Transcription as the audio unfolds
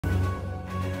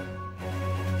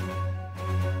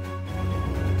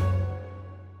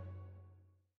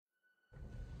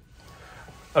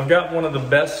I've got one of the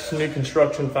best new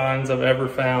construction finds I've ever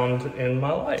found in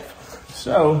my life.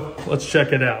 So let's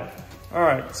check it out. All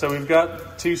right, so we've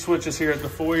got two switches here at the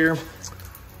foyer,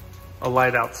 a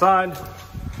light outside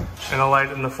and a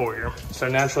light in the foyer. So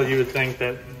naturally you would think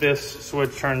that this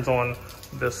switch turns on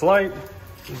this light,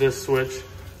 this switch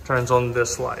turns on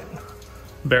this light.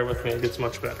 Bear with me, it gets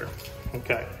much better.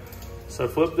 Okay, so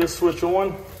flip this switch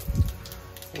on,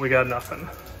 we got nothing.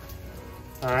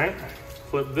 All right,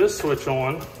 flip this switch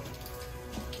on,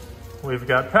 we've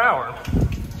got power.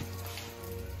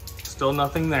 Still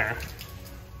nothing there.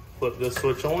 Flip this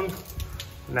switch on,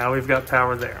 now we've got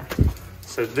power there.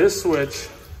 So this switch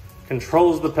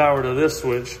controls the power to this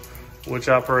switch, which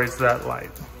operates that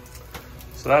light.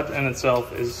 So that in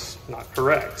itself is not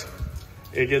correct.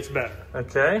 It gets better,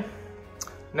 okay?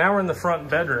 Now we're in the front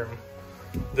bedroom.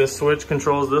 This switch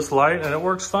controls this light and it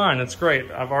works fine, it's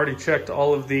great. I've already checked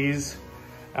all of these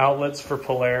outlets for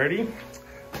polarity.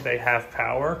 They have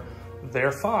power,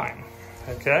 they're fine,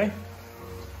 okay?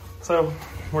 So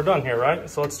we're done here, right?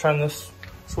 So let's turn this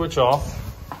switch off.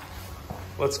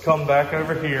 Let's come back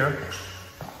over here.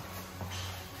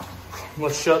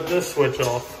 Let's shut this switch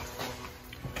off.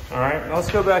 All right, now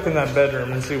let's go back in that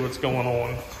bedroom and see what's going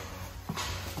on.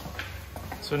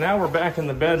 So now we're back in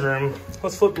the bedroom.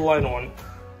 Let's flip the light on.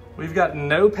 We've got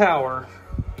no power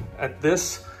at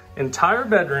this entire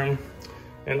bedroom,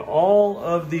 and all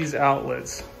of these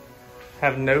outlets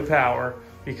have no power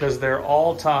because they're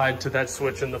all tied to that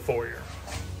switch in the foyer.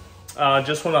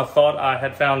 Just when I thought I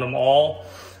had found them all,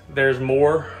 there's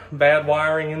more bad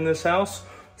wiring in this house.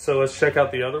 So let's check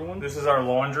out the other one. This is our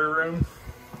laundry room.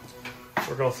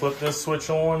 We're gonna flip this switch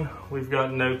on, we've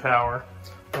got no power.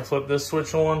 I'll flip this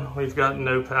switch on, we've got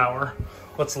no power.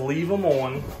 Let's leave them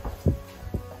on.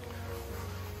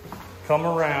 Come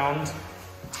around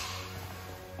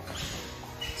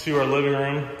to our living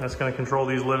room. That's gonna control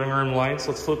these living room lights.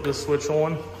 Let's flip this switch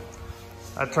on.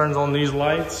 That turns on these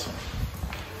lights.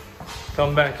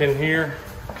 Come back in here.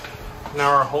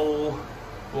 Now our whole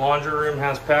laundry room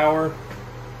has power,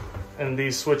 and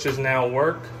these switches now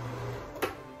work,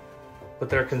 but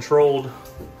they're controlled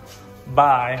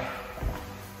by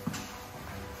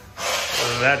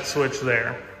that switch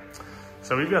there.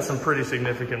 So we've got some pretty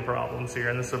significant problems here,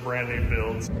 and this is a brand new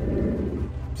build.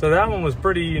 So that one was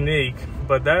pretty unique,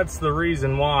 but that's the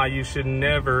reason why you should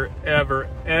never, ever,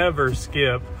 ever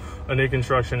skip a new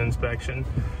construction inspection.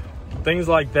 Things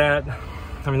like that,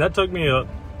 I mean, that took me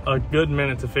a good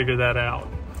minute to figure that out.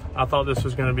 I thought this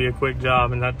was gonna be a quick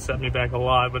job, and that set me back a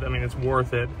lot, but I mean, it's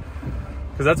worth it,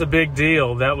 because that's a big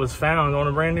deal that was found on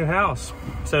a brand new house.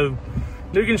 So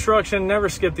new construction, never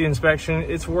skip the inspection.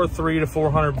 It's worth $300 to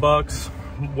 $400,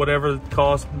 whatever the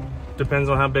cost, depends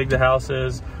on how big the house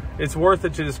is. It's worth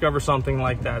it to discover something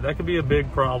like that. That could be a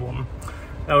big problem.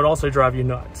 That would also drive you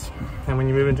nuts. And when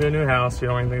you move into a new house, you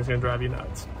don't even think it's gonna drive you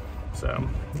nuts. So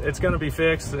it's gonna be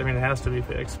fixed. I mean, it has to be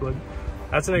fixed, but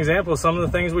that's an example of some of the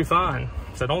things we find.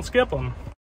 So don't skip them.